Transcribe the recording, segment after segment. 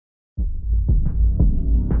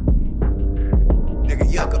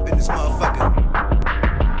yuck up in this motherfucker.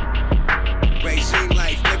 Regime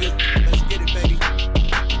life, nigga. Let's get it, baby.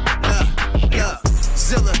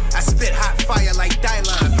 Zilla, I spit hot fire like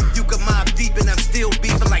Dylon. You can mob deep and I'm still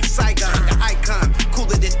beefing like Saigon. The icon,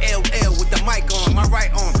 cooler than LL with the mic on. My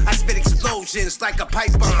right arm, I spit explosions like a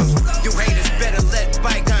pipe bomb. You haters better let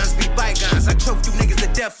bygones be bygones. I choke you niggas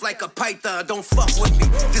to death like a python. Don't fuck with me,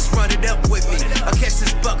 just run it up with me. I catch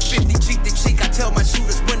this buck 50 cheek to cheek. I tell my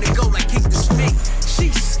shooters when to go like kick the snake.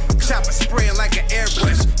 Sheesh, chopper spraying like an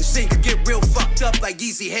airbrush. The scene could get real fucked up like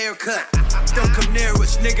easy haircut. Don't come near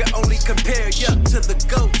us, nigga, only compare ya to the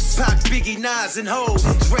goats. Pac, Biggie, Nas, and Hoes.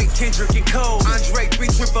 Drake, Kendrick, and Cole. Andre 3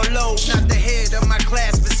 triple low. Not the head of my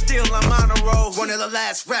class, but still I'm on a roll. One of the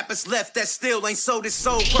last rappers left that still ain't sold his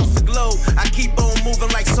soul across the globe. I keep on moving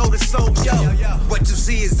like soul to soul, yo. What you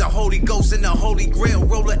see is the Holy Ghost and the Holy Grail.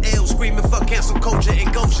 Roller L, screaming for cancel culture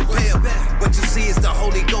and go Chappelle. What you see is the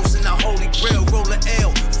Holy Ghost and the Holy Grail. Roller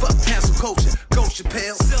L, fuck cancel culture, go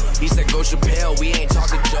Chappelle. He said go Chappelle, we ain't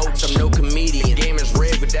talking jokes, I'm no comedian. Game is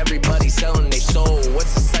rigged with everybody selling their soul.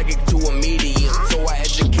 What's a psychic to a medium? So I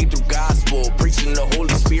educate through gospel, preaching the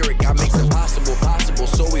Holy Spirit. God makes it possible.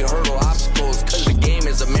 So we hurdle obstacles, cause the game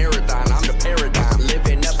is a marathon. I'm the paradigm,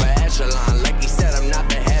 living up an echelon. Like he said, I'm not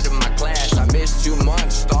the head of my class. I missed 2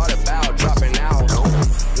 months, thought about dropping out.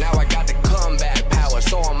 Now I got the comeback power,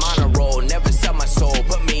 so I'm on a roll. Never sell my soul,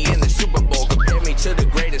 put me in the Super Bowl. Compare me to the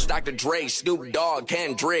greatest, Dr. Dre, Snoop Dogg,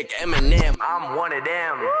 Kendrick, Eminem. I'm one of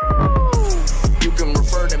them. You can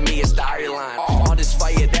refer to me as the Iron. All this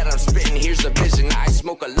fire that I'm spitting, here's a vision. I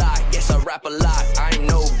smoke a lot, yes I rap a lot. I'm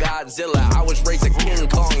no Godzilla, I was raised a King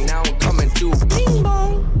Kong. Now I'm coming to Bing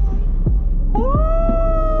Bong.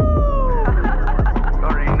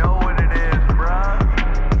 Already know what it is, bruh.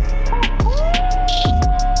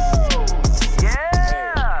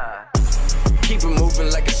 Yeah. Keep it moving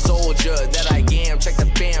like a soldier that I am. Check the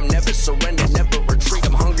fam, never surrender, never retreat.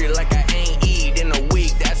 I'm hungry like I ain't eat in a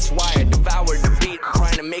week. That's why I devour the beat.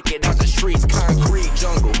 Trying to make it out the streets, concrete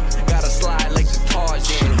jungle. Gotta slide like the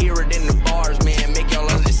Tarzan. Hear it in the bars, man, make y'all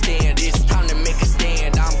understand. It's time to make a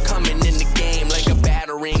stand. I'm coming in the game like a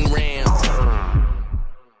battering ram.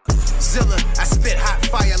 Zilla, I spit hot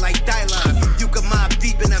fire like Dylon. You can mob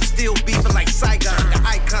deep and I'm still beefing like Saigon. The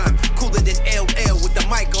icon, cooler than LL with the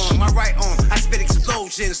mic on. My right arm, I spit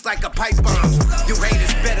explosions like a pipe bomb. You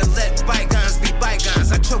haters better let bygones be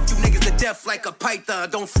bygones. I choke you niggas to death like a python.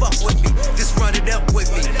 Don't fuck with me, just run it up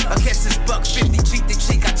with me. I catch this buck 50 cheek to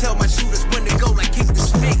cheek. I tell my shooters when to go like kick the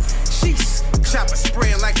snake. Sheesh, chopper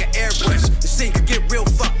spraying like an airbrush. The scene could get real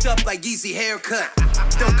fucked up like easy haircut.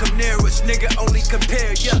 Don't come near us, nigga, only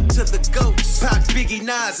compare ya to the goats. Pac, Biggie,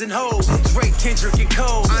 Nas, and Hoes. Drake, Kendrick, and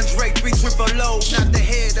Cole. Andre 3 triple low. Not the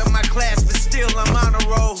head of my class, but still I'm on a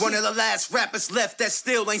roll. One of the last rappers left that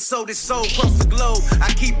still ain't sold his soul across the globe.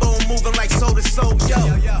 I keep on moving like soul to soul, yo.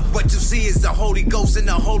 What you see is the Holy Ghost and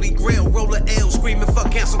the Holy Grail. Roller L, screaming for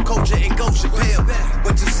cancel culture and go Chappelle.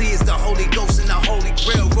 What you see is the Holy Ghost and the Holy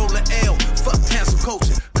Grail. Roller L, fuck cancel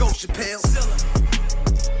culture, go Chappelle.